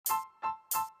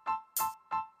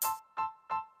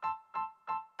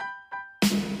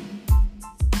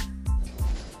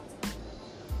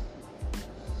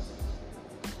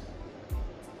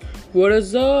What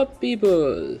is up,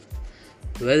 people?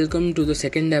 Welcome to the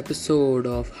second episode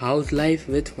of House Life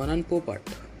with Manan Popat.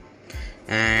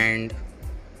 And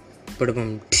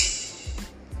padabum.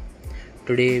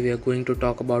 Today we are going to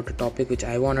talk about a topic which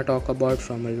I want to talk about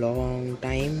from a long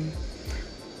time.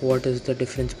 What is the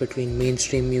difference between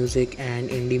mainstream music and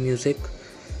indie music,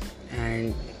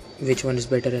 and which one is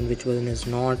better and which one is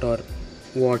not, or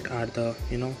what are the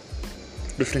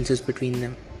differences between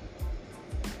them.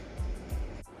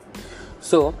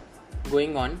 So,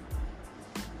 going on,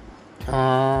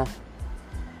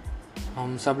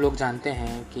 हम सब लोग जानते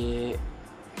हैं कि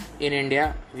in India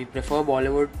we prefer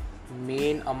Bollywood.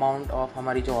 Main amount of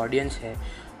हमारी जो audience है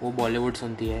वो बॉलीवुड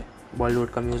सुनती है, बॉलीवुड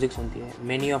का म्यूज़िक सुनती है.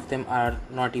 Many of them are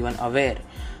not even aware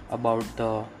about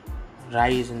the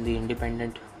rise in the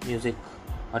independent music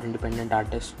और independent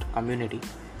artist community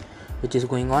which is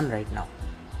going on right now.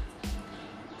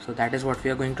 So that is what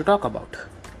we are going to talk about.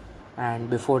 And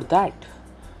before that,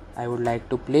 I would like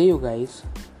to play you guys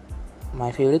my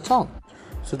favorite song.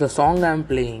 So the song I'm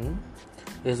playing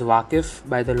is Waqif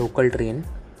by the Local Train,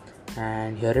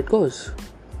 and here it goes.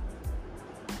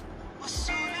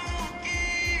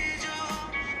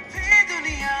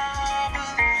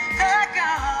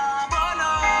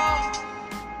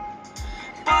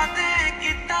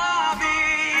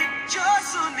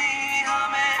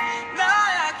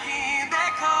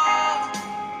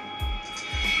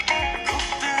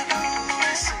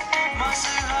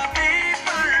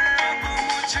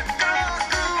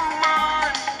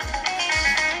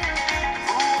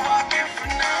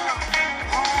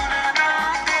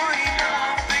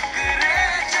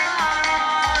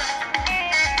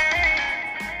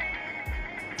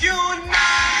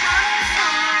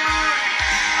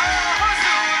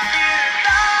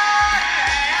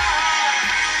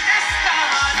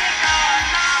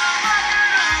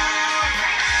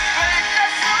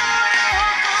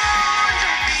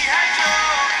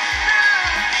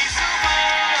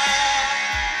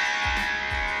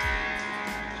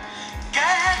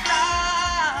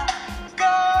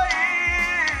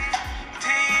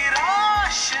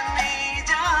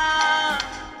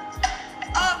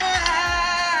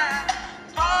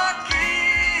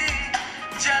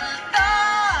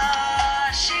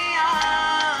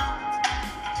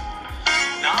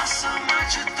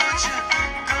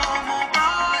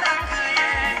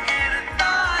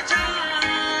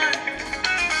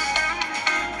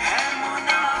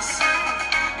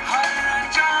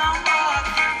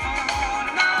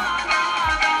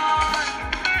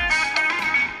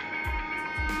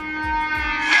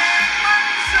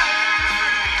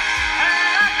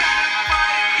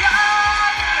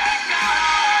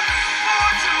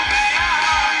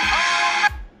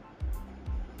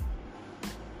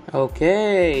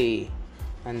 Okay,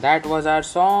 and that was our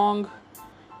song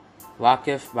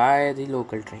Waqif by the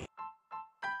Local Train.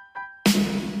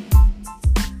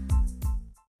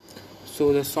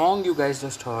 So the song you guys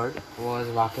just heard was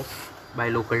Waqif by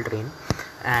Local Train,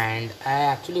 and I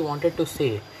actually wanted to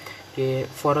say that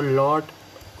for a lot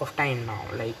of time now,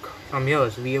 like from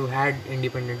years, we have had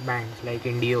independent bands like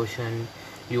Indie Ocean,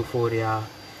 Euphoria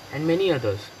and many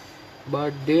others,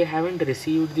 but they haven't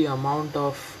received the amount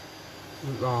of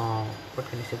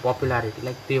popularity.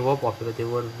 Like, they were popular, they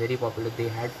were very popular, they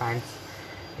had fans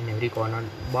in every corner,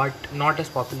 but not as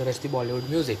popular as the Bollywood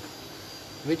music,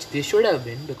 which they should have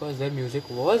been, because their music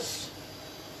was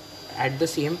at the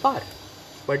same par.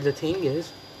 But the thing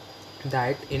is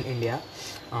that in India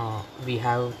we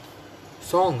have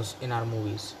songs in our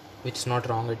movies, which is not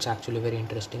wrong, it's actually very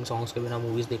interesting. Songs ke bina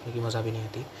movies dekhne ki maza bhi nahi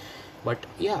aati, but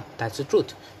yeah, that's the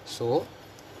truth. So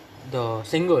the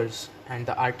singers and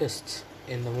the artists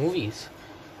in the movies,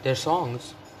 their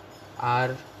songs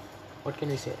are,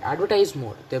 advertised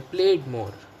more, they're played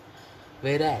more,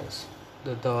 whereas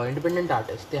the independent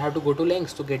artists, they have to go to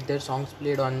lengths to get their songs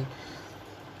played on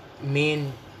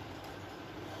main,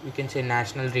 you can say,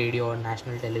 national radio or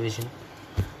national television,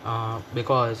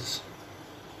 because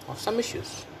of some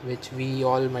issues which we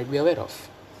all might be aware of.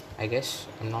 I guess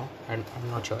I'm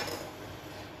not sure.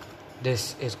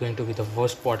 This is going to be the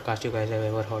worst podcast you guys have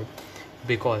ever heard,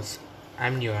 because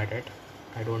I'm new at it.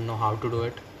 I don't know how to do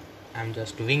it. I'm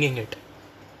just winging it.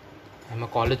 I'm a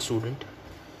college student,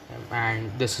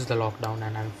 and this is the lockdown,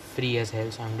 and I'm free as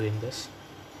hell, so I'm doing this.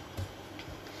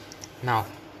 Now,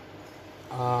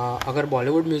 अगर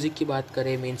Bollywood music की बात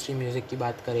करें, main stream music की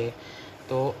बात करें,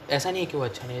 तो ऐसा नहीं है कि वो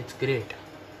अच्छा नहीं, it's great.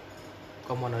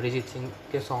 Come on, Arijit Singh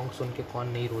के सॉन्ग सुन के कौन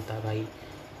नहीं रोता है भाई.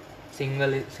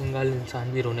 सिंगल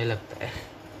इंसान भी रोने लगता है.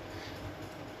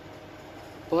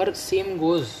 पर same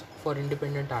goes for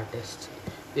independent artist.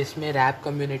 इसमें रैप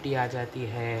कम्युनिटी आ जाती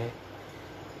है,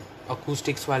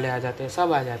 acoustics वाले आ जाते हैं,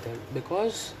 सब आ जाते हैं,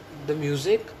 because the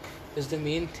music is the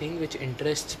main thing which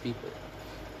interests people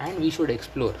and we should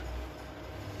explore.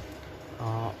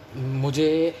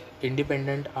 मुझे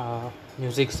इंडिपेंडेंट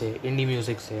म्यूज़िक से, इंडी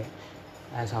म्यूज़िक से,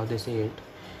 एज हाउ दे से इट,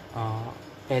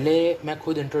 पहले मैं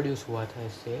खुद इंट्रोड्यूस हुआ था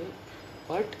इससे,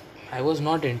 but I was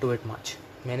not into it much.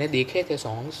 मैंने देखे थे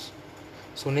सॉन्ग्स,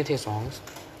 सुने थे songs,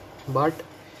 but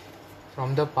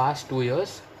from the past 2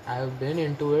 years I have been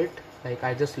into it. Like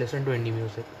I just listen to indie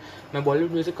music. मैं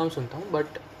बॉलीवुड म्यूज़िक कम सुनता हूँ,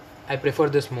 but I prefer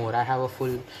this more. I have a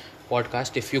full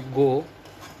podcast. If you go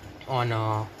on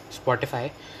Spotify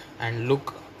and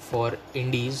look for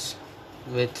indies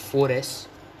with 4S,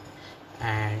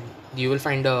 and you will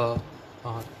find a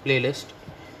playlist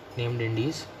named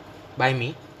indies by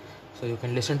me, so you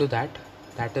can listen to that.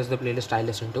 That is the playlist I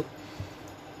listen to,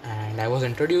 and I was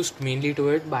introduced mainly to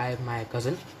it by my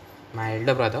cousin, my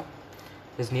elder brother.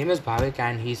 His name is Bhavik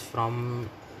and he's from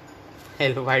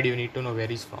hell. Why do you need to know where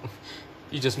he's from?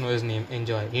 You just know his name.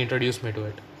 Enjoy. He introduced me to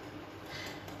it,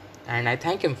 and I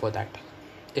thank him for that.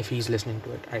 If he's listening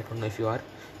to it, I don't know if you are.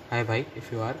 Hi bhai,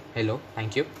 if you are, hello,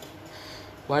 thank you.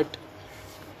 But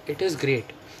it is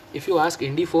great. If you ask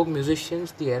indie folk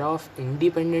musicians, the era of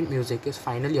independent music is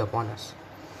finally upon us.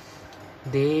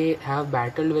 They have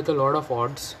battled with a lot of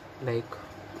odds, like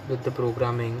with the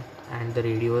programming and the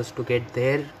radios, to get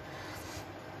their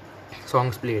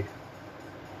songs played,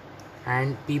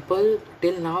 and people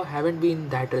till now haven't been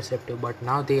that receptive, but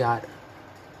now they are.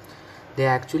 They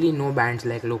actually know bands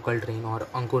like Local Train or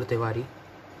Ankur Tiwari.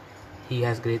 He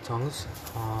has great songs.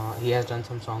 He has done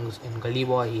some songs in Gully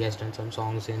Boy. He has done some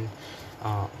songs in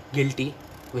Guilty,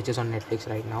 which is on Netflix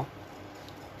right now.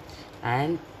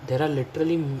 And there are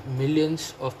literally millions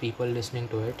of people listening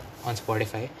to it on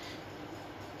Spotify.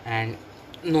 And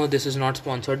no, this is not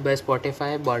sponsored by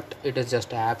Spotify, but it is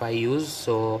just an app I use.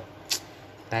 So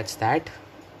that's that.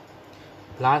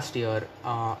 Last year,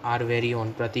 our very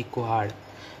own Pratik Kuhad,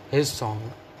 his song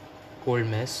Cold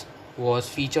Mess was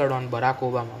featured on Barack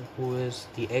Obama, who is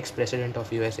the ex-president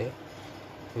of USA.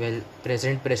 Well,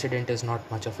 present president is not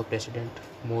much of a president,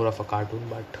 more of a cartoon,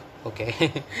 but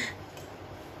okay.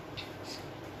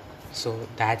 So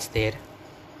that's there,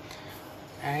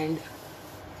 and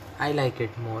I like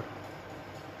it more.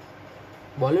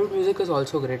 Bollywood music is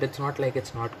also great. It's not like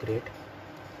it's not great.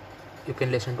 You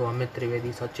can listen to Amit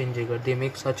Trivedi, Sachin Jigar. They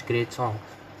make such great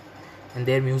songs. And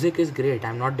their music is great.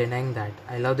 I'm not denying that.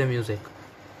 I love their music.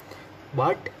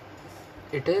 But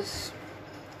it is,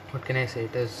 what can I say?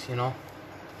 It is,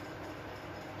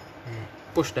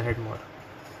 pushed ahead more.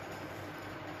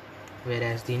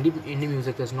 Whereas the indie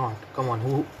music is not. Come on,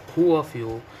 who of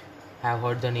you have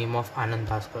heard the name of Anand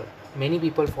Bhaskar? Many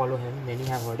people follow him. Many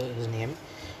have heard his name.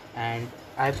 And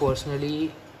I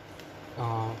personally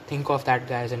think of that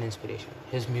guy as an inspiration.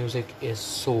 His music is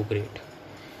so great.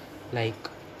 Like,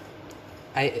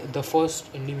 the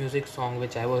first indie music song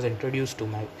which I was introduced to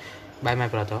by my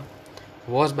brother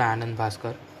was by Anand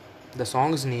Bhaskar. The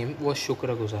song's name was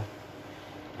Shukra Guzar,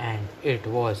 and it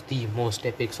was the most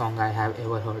epic song I have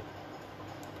ever heard.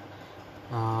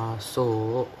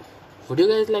 So would you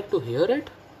guys like to hear it?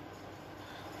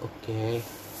 Okay,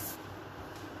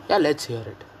 yeah, let's hear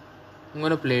it. I'm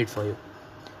gonna play it for you.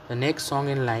 The next song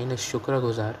in line is Shukra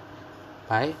Guzar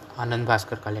by Anand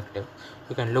Bhaskar Collective.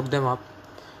 You can look them up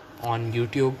on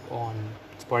YouTube, on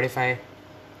Spotify,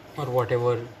 or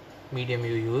whatever medium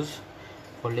you use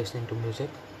for listening to music.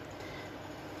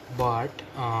 But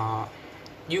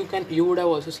you would have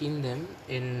also seen them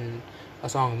in a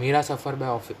song Mera Safar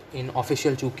by in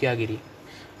Official Chukiagiri.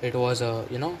 It was a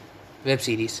web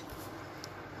series.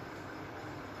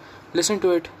 Listen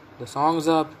to it. The song's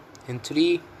up in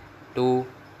 3, 2,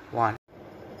 1.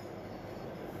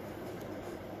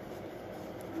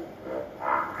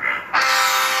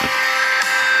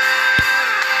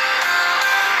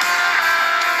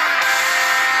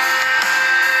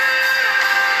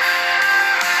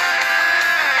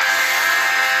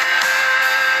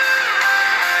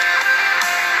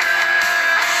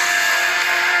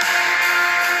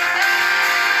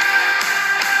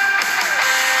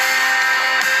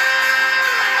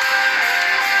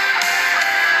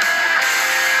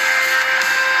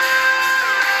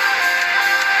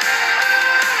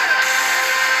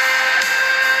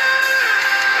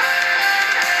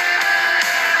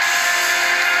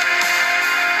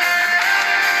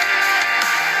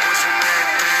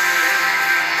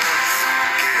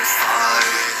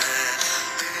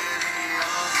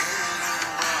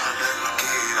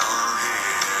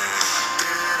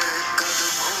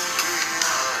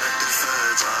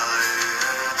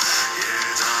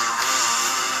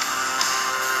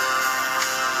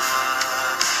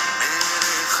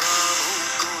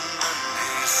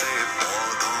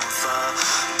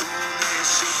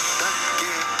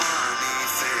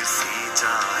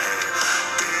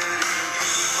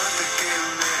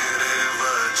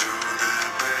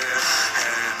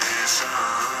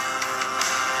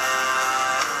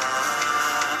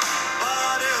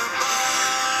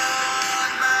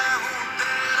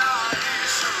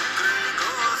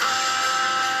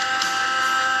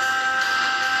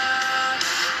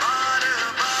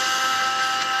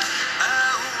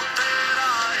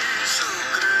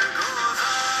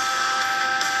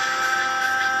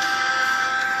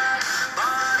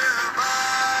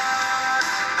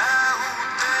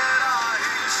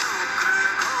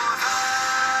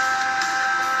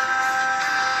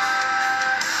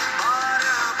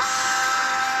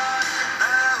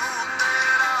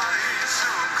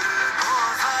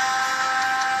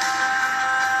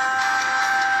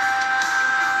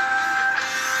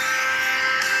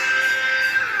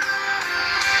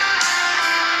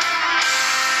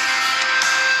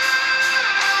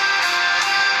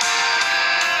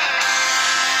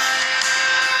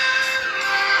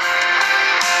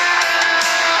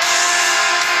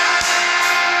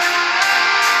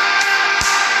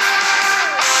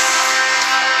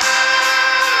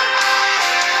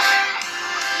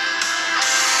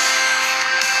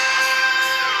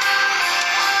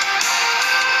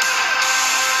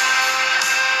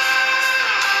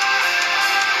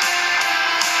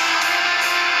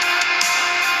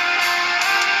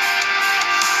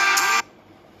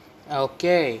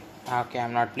 Okay, okay,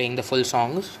 I'm not playing the full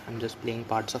songs. I'm just playing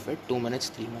parts of it. 2 minutes,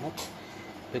 3 minutes.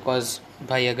 Because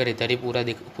भाई अगर इधर ही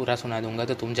पूरा सुना दूंगा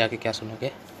तो तुम जाके क्या सुनोगे.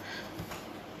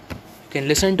 You can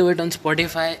listen to it on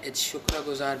Spotify. It's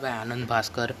शुक्रगुजार by Anand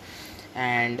Bhaskar.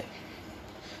 And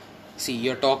see,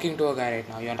 you're talking to a guy right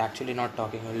now. You're actually not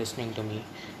talking, you're listening to me.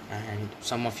 And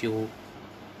some of you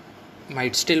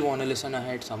might still want to listen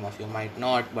ahead, some of you might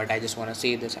not, but I just want to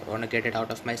say this. I want to get it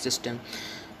out of my system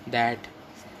that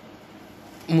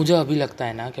मुझे अभी लगता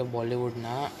है ना कि बॉलीवुड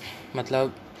ना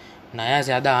मतलब नया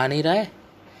ज़्यादा आ नहीं रहा है,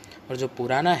 और जो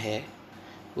पुराना है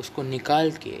उसको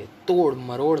निकाल के तोड़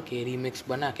मरोड़ के रीमिक्स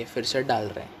बना के फिर से डाल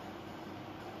रहे हैं.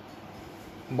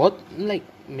 बहुत like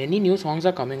many new songs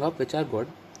are coming up which are good,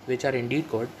 which are indeed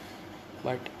good,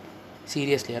 but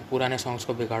seriously यार पुराने सॉन्ग्स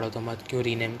को बिगाड़ो तो मत. क्यों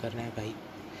रीनेम कर रहे हैं भाई.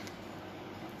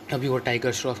 अभी वो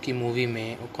टाइगर श्रॉफ की मूवी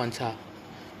में वो कौन सा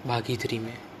भागी 3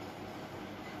 में,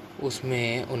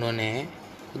 उसमें उन्होंने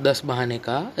 10 बहाने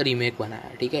का रीमेक बनाया.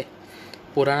 ठीक है,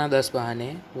 पुराना 10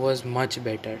 बहाने वॉज मच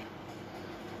बेटर.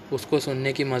 उसको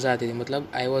सुनने की मज़ा आती थी.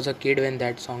 मतलब I was a kid when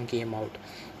that song came out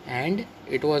and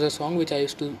it was a song which I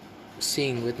used to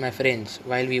sing with my friends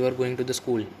while we were going to the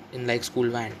school in like school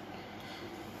van.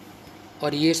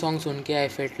 और ये song सुन के I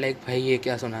felt like भाई ये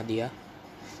क्या सुना दिया.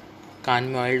 कान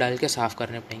में oil डाल के साफ़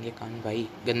करने पड़ेंगे कान, भाई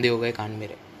गंदे हो गए कान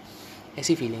मेरे.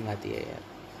 ऐसी फीलिंग आती है यार.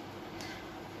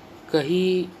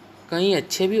 कहीं कहीं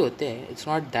अच्छे भी होते हैं. इट्स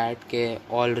नॉट दैट के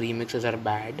all remixes are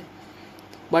bad,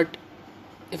 but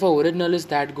if a original is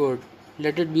that good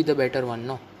let it be the better one.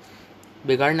 No,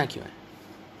 बिगाड़ना क्यों है.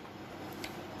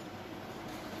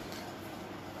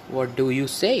 What do you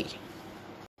say?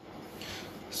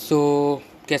 So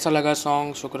कैसा लगा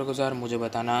सॉन्ग शुक्रगुजार मुझे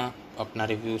बताना. अपना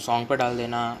रिव्यू सॉन्ग पर डाल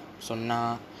देना, सुनना.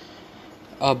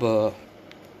 अब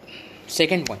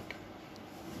second point,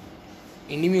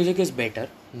 indie music is better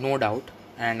no doubt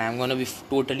and I am gonna be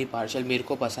totally partial. मेरे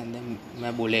को पसंद है,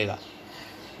 मैं बोलेगा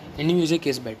indie music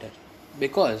is better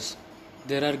because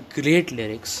there are great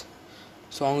lyrics.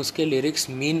 Songs के लिरिक्स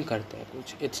मीन करते हैं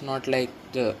कुछ. It's not like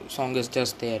the song is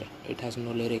just there, it has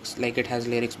no lyrics. Like it has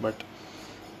lyrics but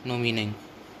no meaning.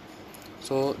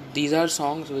 So these are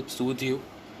songs which soothe you,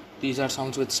 these are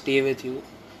songs which stay with you,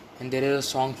 and there is a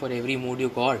song for every mood you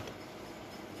got.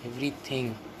 Every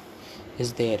thing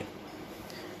is there.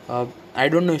 I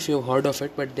don't know if you heard of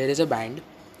it, but there is a band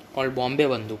called Bombay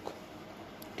बंदूक.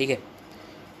 ठीक है,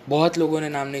 बहुत लोगों ने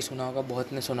नाम नहीं सुना होगा,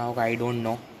 बहुत ने सुना होगा, I don't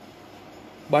know,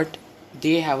 but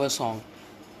they have a song.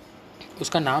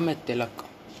 उसका नाम है तिलक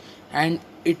and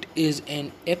it is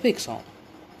an epic song.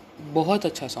 बहुत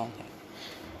अच्छा सॉन्ग है.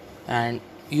 And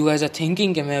you guys are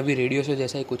thinking कि मैं अभी रेडियो शो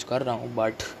जैसा ही कुछ कर रहा हूँ,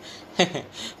 बट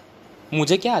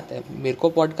मुझे क्या आता है, मेरे को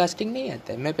पॉडकास्टिंग नहीं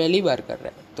आता है, मैं पहली बार कर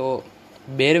रहा हूँ. तो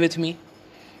bear with me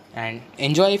and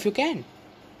enjoy if you can.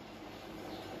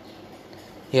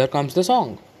 Here comes the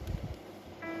song.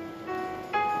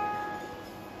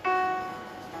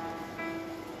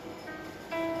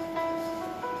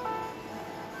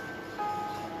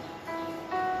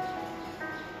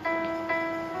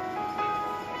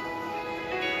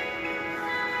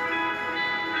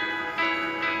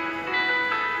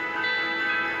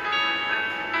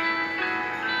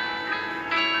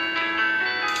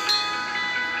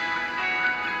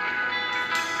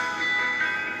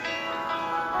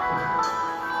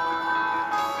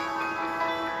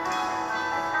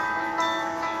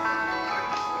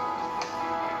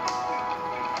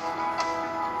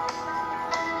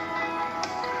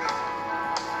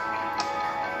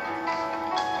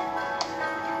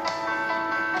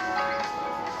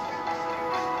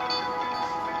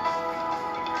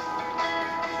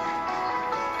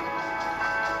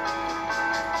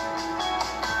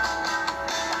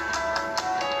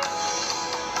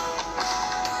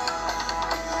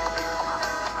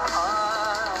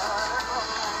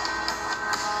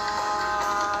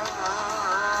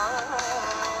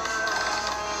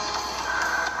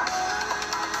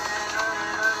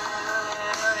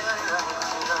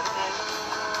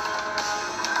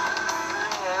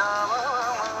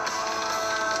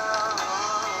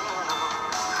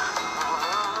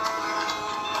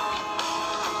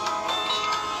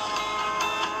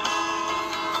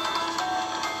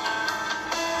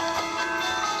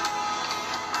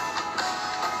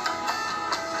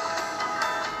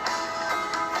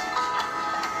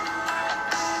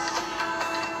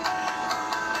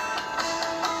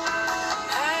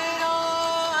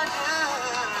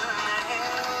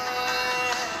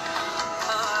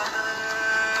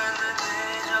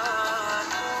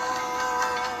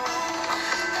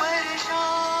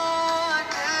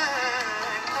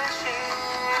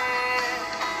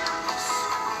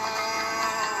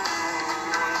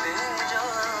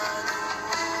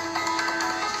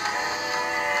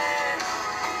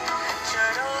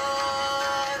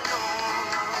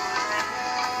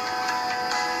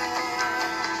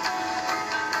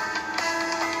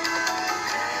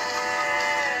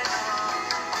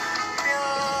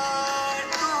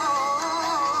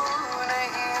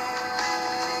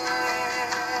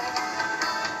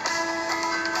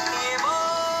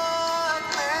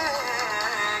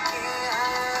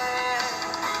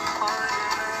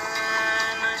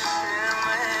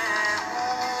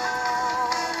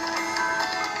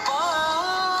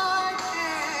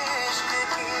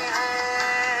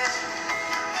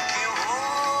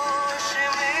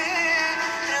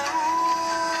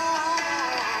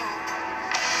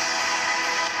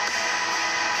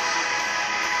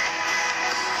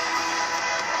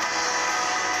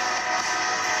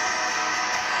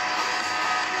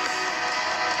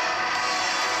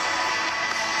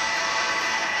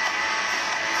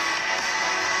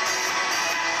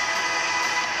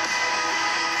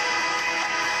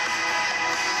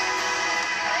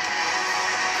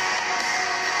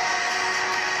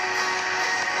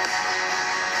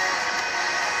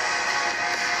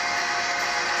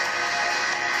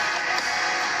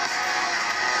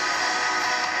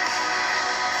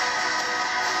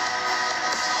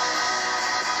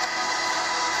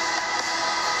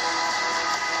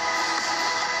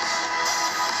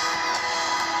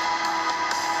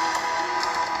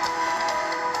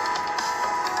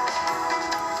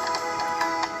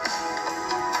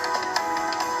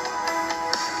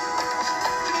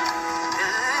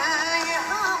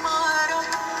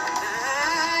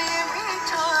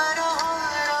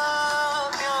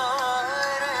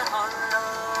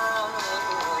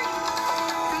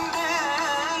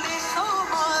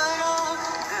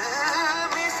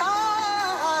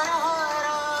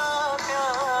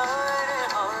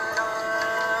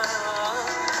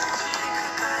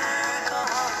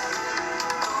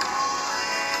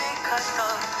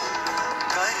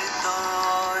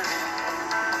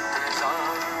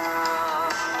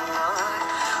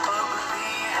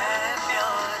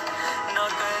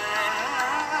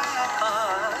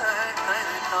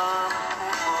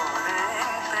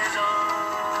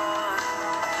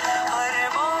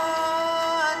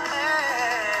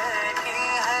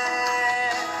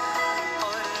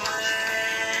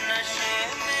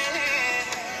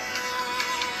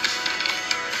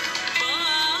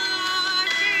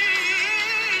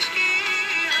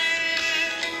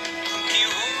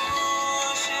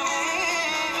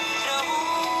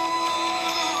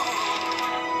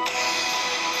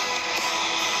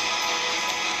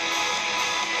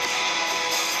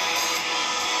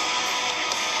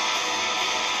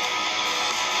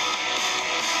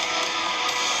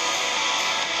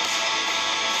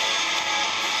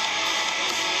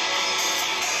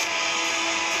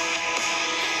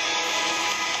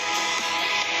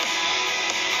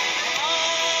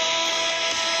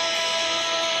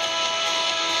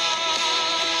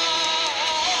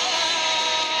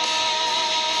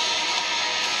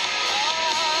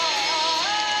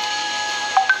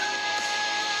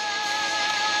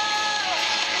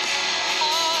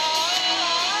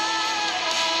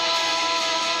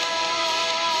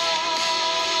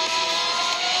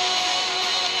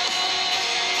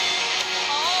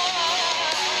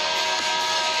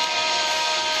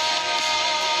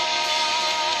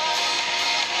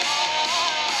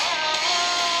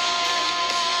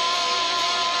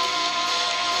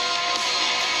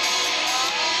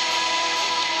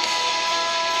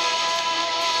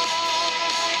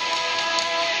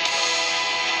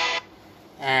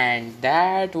 and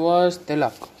that was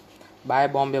Tilak by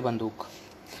Bombay Banduk.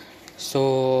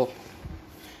 So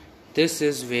this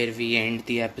is where we end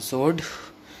the episode,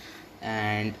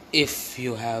 and if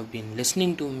you have been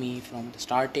listening to me from the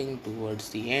starting towards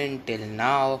the end till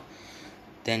now,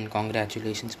 then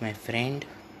congratulations, my friend.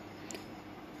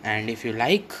 And if you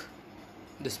like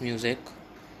this music,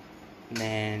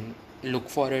 then look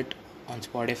for it on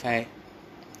Spotify.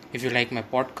 If you like my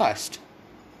podcast,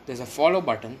 there's a follow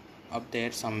button up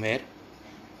there somewhere,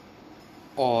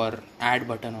 or add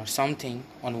button or something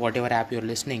on whatever app you're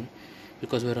listening,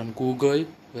 because we're on Google,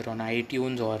 we're on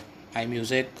iTunes or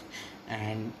iMusic,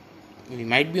 and we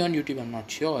might be on YouTube. I'm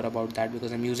not sure about that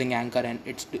because I'm using Anchor and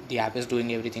the app is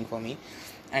doing everything for me,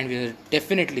 and we're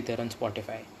definitely there on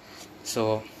Spotify.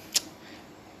 So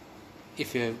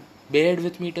if you've bared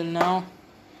with me till now,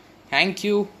 thank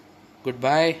you,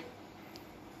 goodbye,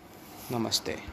 namaste.